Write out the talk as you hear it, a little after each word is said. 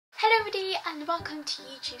Hello everybody and welcome to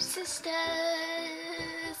YouTube Sisters.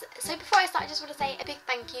 So before I start I just want to say a big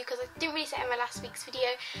thank you, because I didn't really say it in my last week's video,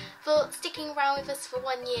 for sticking around with us for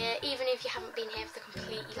 1 year, even if you haven't been here for the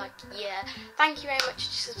complete year. Thank you very much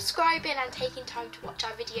for subscribing and taking time to watch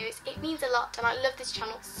our videos. It means a lot and I love this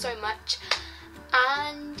channel so much.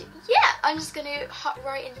 And yeah, I'm just going to hop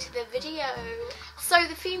right into the video. So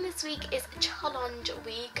the theme this week is challenge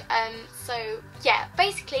week. So yeah,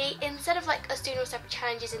 basically instead of us doing all separate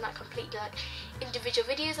challenges in completely individual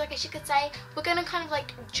videos, I guess you could say, we're going to kind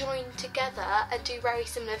of join together and do very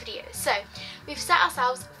similar videos. So we've set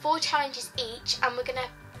ourselves 4 challenges each, and we're going to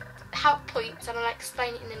have points, and I'll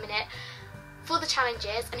explain it in a minute, for the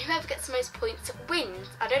challenges, and whoever gets the most points wins.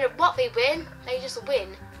 I don't know what they win, they just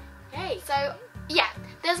win. Yay. So yeah,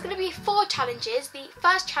 there's going to be 4 challenges. The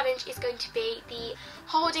first challenge is going to be the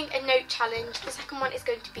holding a note challenge. The second one is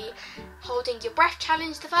going to be holding your breath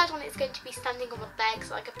challenge. The third one is going to be standing on one leg,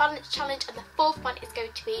 so a balance challenge. And the fourth one is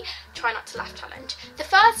going to be try not to laugh challenge. The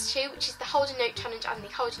first 2, which is the hold a note challenge and the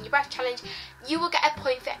holding your breath challenge, you will get a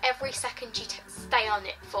point for every second you stay on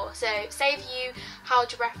it for. So say if you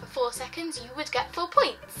held your breath for 4 seconds, you would get 4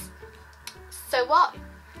 points. So what?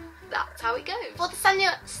 That's how it goes. For the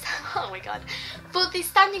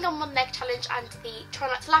standing on one leg challenge and the try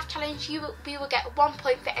not to laugh challenge, we will get 1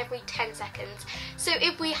 point for every 10 seconds. So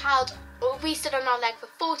if we stood on our leg for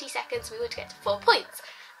 40 seconds, we would get 4 points.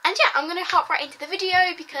 And yeah, I'm going to hop right into the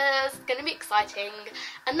video because it's going to be exciting.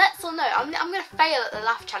 And let's all know, I'm going to fail at the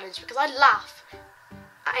laugh challenge because I laugh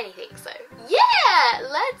at anything. So yeah,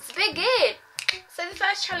 let's begin. So the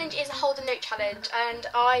first challenge is a hold a note challenge, and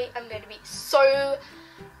I am going to be so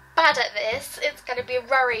bad at this. It's going to be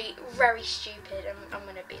very, very stupid. I'm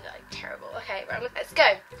going to be terrible. Okay, right, let's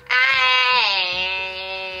go.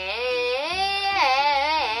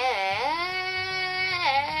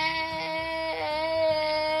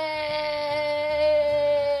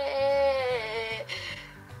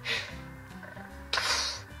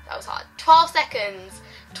 That was hard. 12 seconds.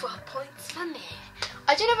 12 points for me.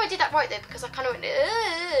 I don't know if I did that right though, because I kind of went,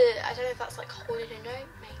 I don't know if that's holding a note.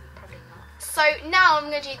 Maybe, probably not. So now I'm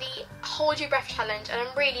going to do the hold your breath challenge, and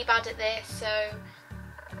I'm really bad at this, so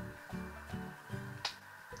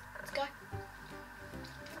let's go.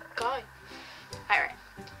 Go. Alright.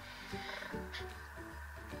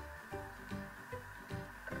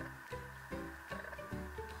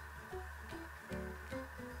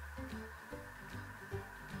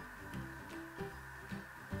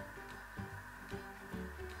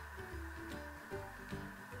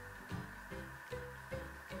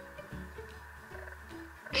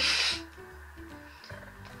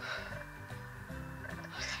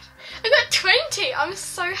 I got 20! I'm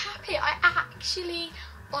so happy. I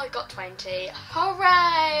got 20.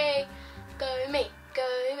 Hooray! Go me,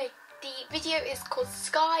 go me. The video is called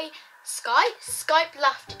Skype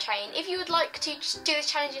Laughter Train. If you would like to just do this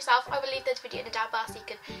challenge yourself, I will leave this video in the down bar so you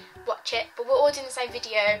can watch it. But we're all doing the same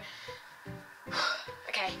video.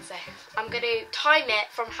 Okay, so I'm going to time it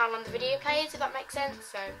from how long the video plays, if that makes sense.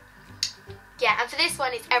 So yeah, and for this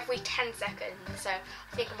one it's every 10 seconds. So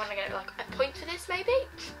I think I'm going to get a point for this maybe.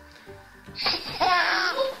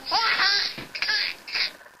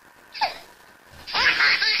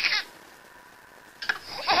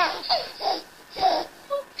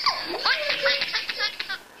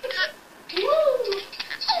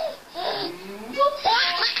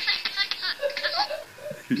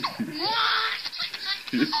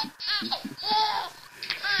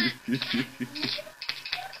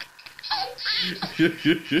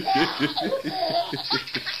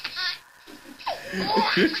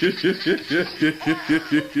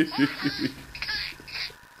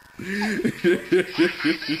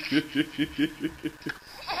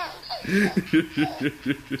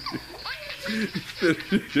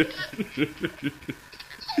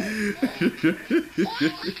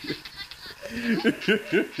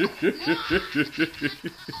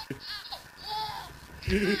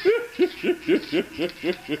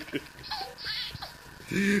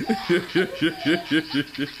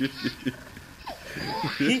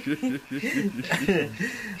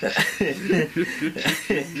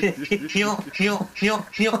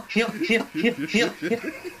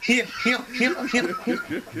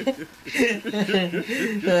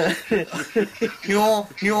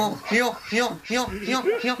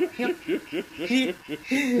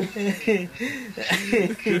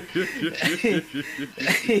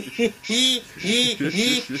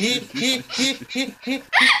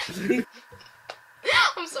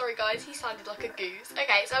 I'm sorry guys, he sounded like a goose.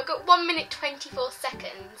 Okay, so I've got 1 minute 24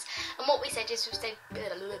 seconds, and what we said is we said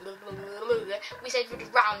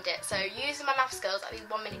we'd round it. So using my math skills, that'd be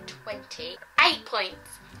 1 minute 20. 8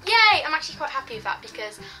 points. yay! I'm actually quite happy with that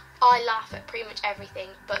because I laugh at pretty much everything,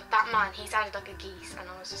 but that man, he sounded like a geese and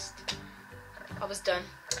I was done.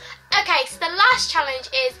 Okay, so the last challenge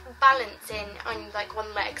is balancing on like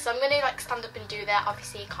one leg. So I'm going to like stand up and do that.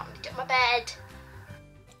 Obviously, I can't really do it on my bed.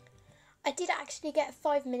 I did actually get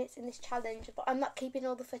 5 minutes in this challenge, but I'm not keeping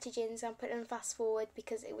all the footage in, so I'm putting them fast forward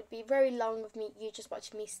because it would be very long of you just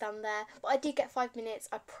watching me stand there. But I did get 5 minutes,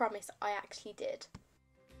 I promise I actually did.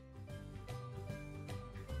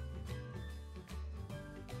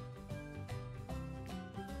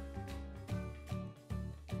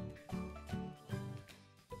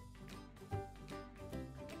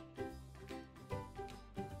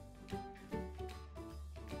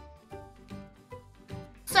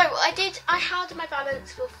 So I held my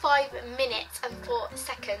balance for 5 minutes and 4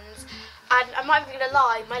 seconds, and I'm not even gonna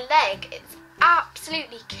lie, my leg is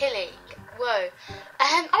absolutely killing. Whoa.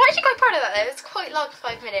 I'm actually quite proud of that though. It's quite long,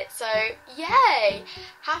 5 minutes, so yay!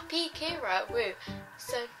 Happy Ciara, woo.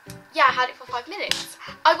 So yeah, I had it for 5 minutes.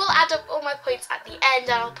 I will add up all my points at the end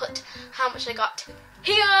and I'll put how much I got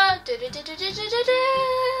here.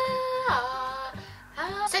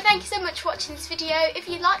 So thank you so much for watching this video. If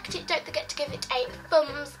you liked it, don't forget to give it a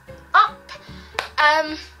thumbs up.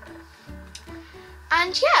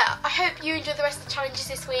 And yeah, I hope you enjoy the rest of the challenges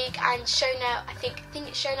this week. And Shona, I think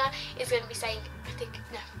it's Shona, is going to be saying,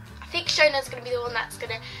 I think Shona's going to be the one that's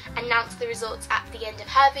going to announce the results at the end of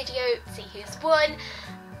her video, see who's won.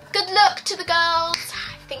 Good luck to the girls.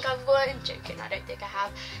 I think I've won. I'm joking, I don't think I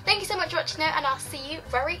have. Thank you so much for watching though, and I'll see you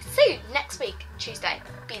very soon, next week, Tuesday.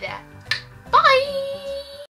 Be there. Bye!